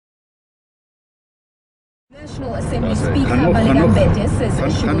National Assembly Speaker Malika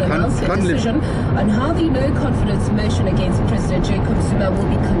says she will announce her decision on how the no-confidence motion against President Jacob Zuma will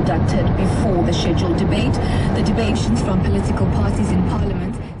be conducted before the scheduled debate. The debations from political parties in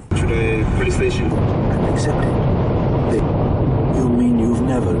Parliament. Should I police station? I'm accepting. You mean you've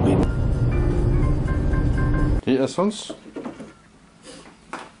never been? Hier is ons.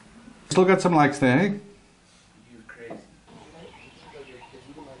 Still got some likes there, hey?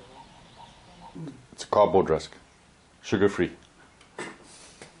 It's a cardboard rusk. Sugar free.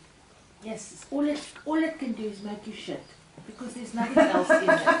 Yes, all it can do is make you shit. Because there's nothing else in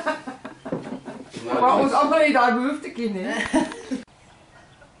it. Maar ons allemaal niet daar behoefte kennen.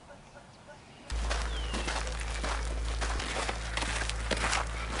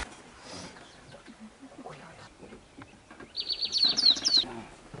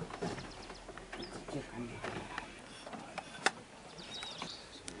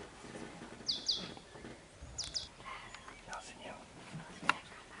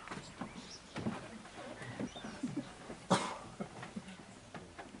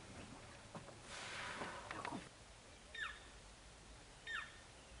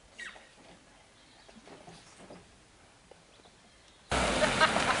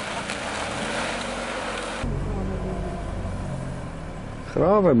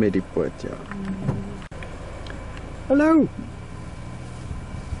 Grawe met die poot, ja. Hallo.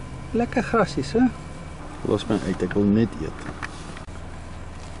 Lekker grasies, hè? Los my uit, ek wil net eet.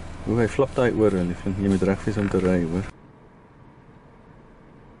 Hoe hy flap daai oor, liefling. Jy moet reg wees om te ry, hoor.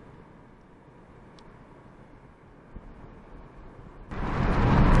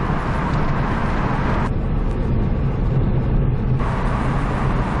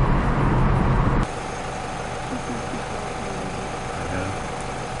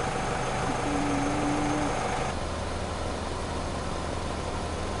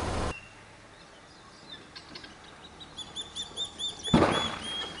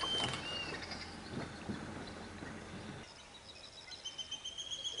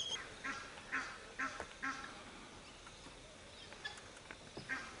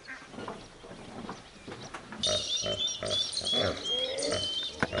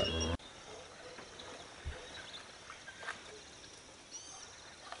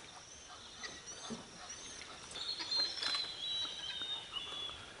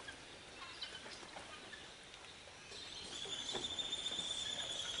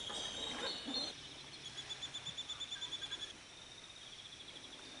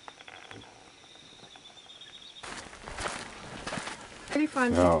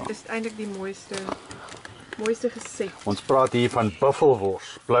 Ja. Is eintlik die mooiste gesig. Ons praat hier van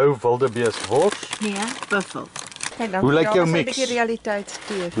buffelwors, blou wildebeestwors. Nee, buffel. Kijk, dan Hoe lyk jou is mix? een beetje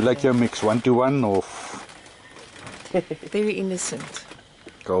realiteitsteer. Hoe lyk jou mix 1-to-1 of Very innocent.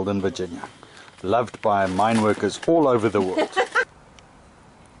 Golden Virginia? Loved by mine workers all over the world.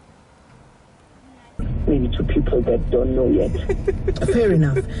 Maybe to people that don't know yet. Fair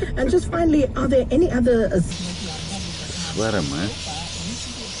enough. And just finally, are there any other... Swerm, hè?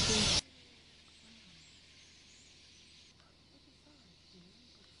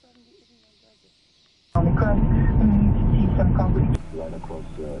 Right across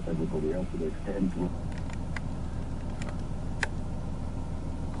everybody else to the extent.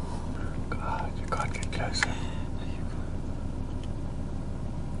 God, you can't get closer.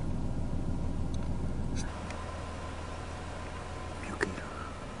 You can do.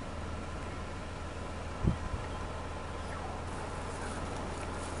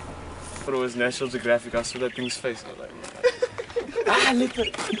 But it was National Geographic, I saw that thing's face, I was like, ah, look at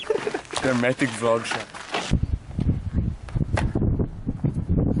it. Dramatic vlog shot.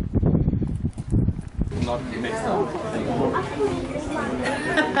 Not next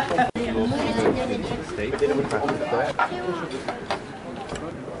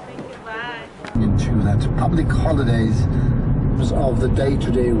Into that public holidays of the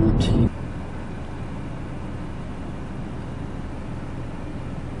day-to-day routine.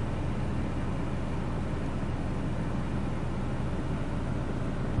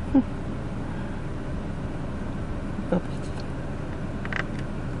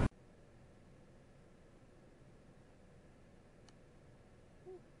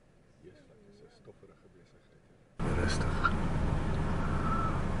 Rustig.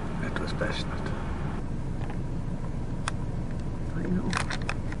 It was passionate. I know.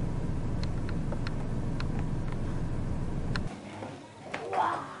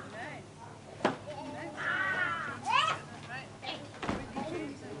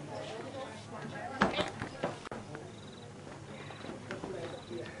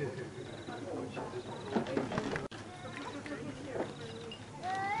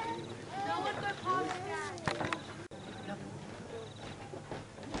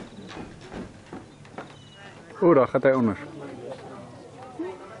 O, daar gaat hy onder.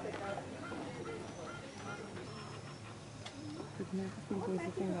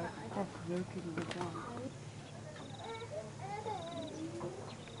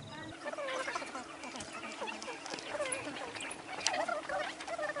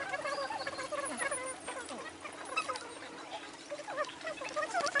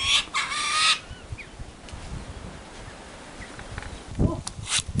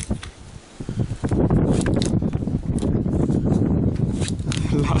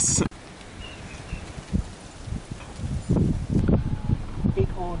 Lasse. Big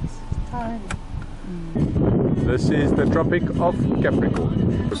horns. Tiny. This is the Tropic of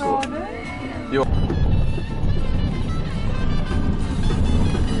Capricorn. Ja.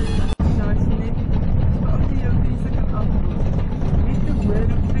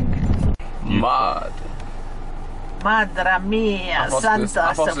 Mad. Madre mia,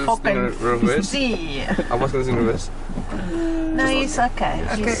 Santa, the fucking sea. I was going to reverse. No, he's okay.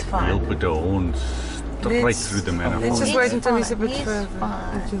 He's He'll fine. put the horns straight through the Let's manifold. just wait until he's a bit He's further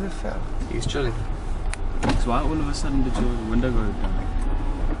fine. into the fell. He's chilling. So why all of a sudden did your window go down?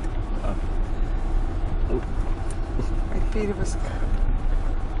 My vierde was...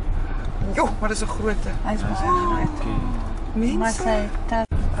 Jo, maar dat is een grote. Hij is maar Okay. Maar sy dat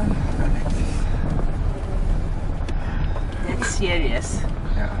that's serious.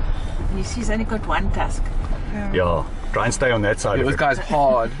 Ja. You see, he's only got one tusk. Yeah, try and stay on that side Yeah, of this it. guy's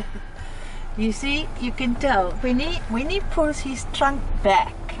hard. You see, you can tell when he pulls his trunk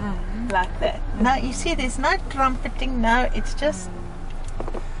back like that. Now you see, there's no trumpeting. No, it's just.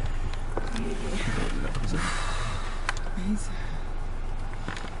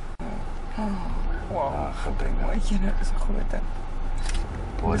 Wow, weet je, dat is een grote.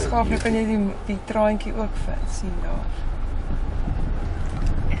 Beschapelijk kan je die traantje ook zien daar.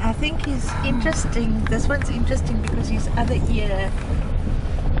 I think he's interesting. This one's interesting because his other ear.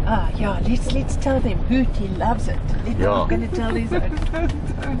 Ah, yeah. Let's tell them. Hoot, he loves it. Yeah. I'm going to tell his own.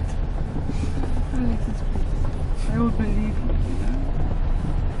 I will believe you.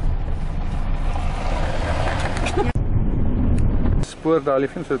 Spoor daar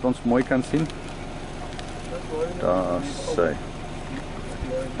liefie, sodat ons mooi kan sien. Daar sy.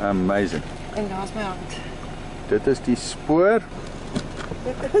 Amazing. En daar is my hand. Dit is die spoor.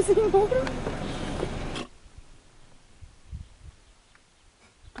 Dit is die moeder.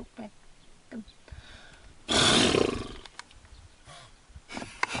 Stop it.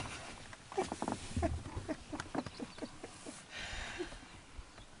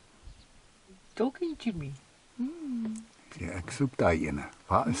 Talking to me. Ja, ek soek daai ene.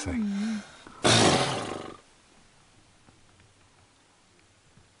 Waar is hy?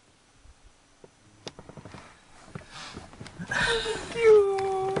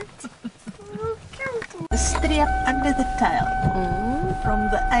 The streep under the tail, from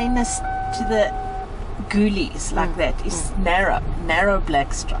the anus to the goolies, like that, is narrow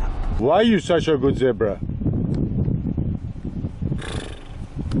black stripe. Why are you such a good zebra?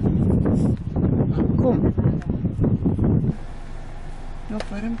 Kom. Nog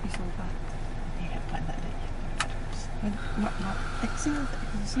wurmpies op pad. Maar ek sien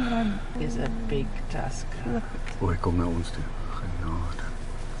ruim. Is a big tusk. O, hy kom na ons toe. Genade.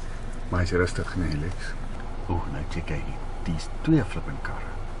 Maar hy's rustig, nee, Lex. Oh, nou check hy. Dis twee flipping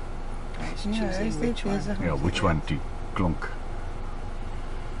karre. He's Ja, hy choosing is which one. bezig. Yeah, which one to klonk?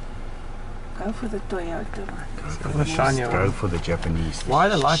 Go for the Toyota one. The shiny Go one. for the Japanese. Why are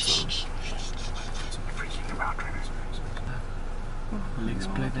the lights on? Freaking them out, Renus. Legs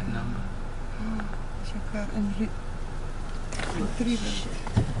plated number. As jy klaar in retriever.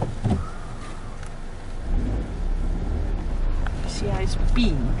 You see how he's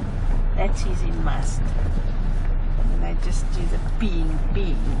peeing? That's his in must. And I just do the peeing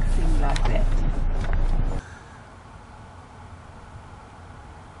thing like that.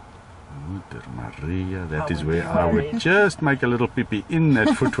 Mother Maria, that is where I would just make a little pee in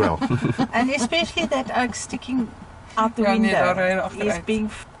that footwell. And especially that oak sticking out the Ja, nee, daar ry hy window. agteruit. He's being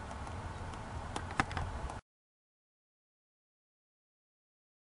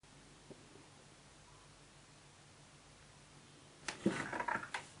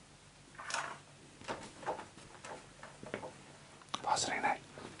Waar's Renai?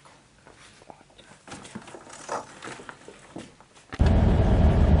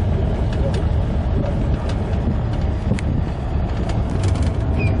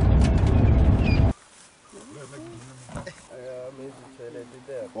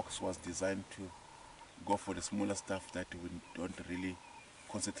 Box was designed to go for the smaller stuff that we don't really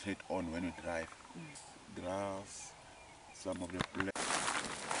concentrate on when we drive. Grass, some of the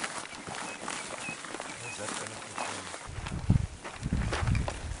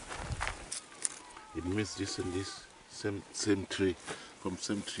It means this and this same tree, from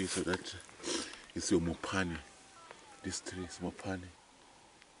same tree, so that it's your mopani. This tree is mopani.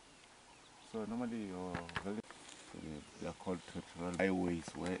 So normally they are called territorial highways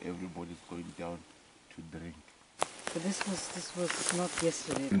where everybody's going down to drink. But this was not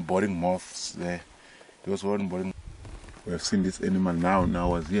yesterday. In boarding moths there. There was one boarding. We have seen this animal now. Now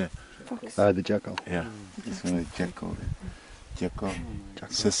I was here. The jackal. Yeah, this one is jackal. Jackal.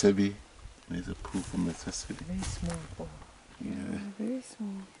 Sesabi. There's a proof from the Sesabi. Very small ball. Yeah. Very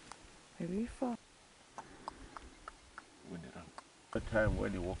small. Very far. The time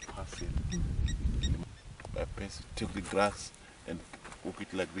when you walk past it, I basically took the grass and walk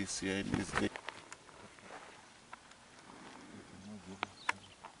it like this here in this day.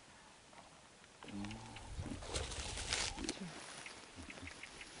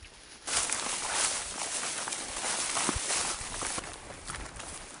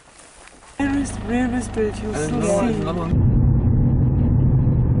 Rarest bird you'll still see.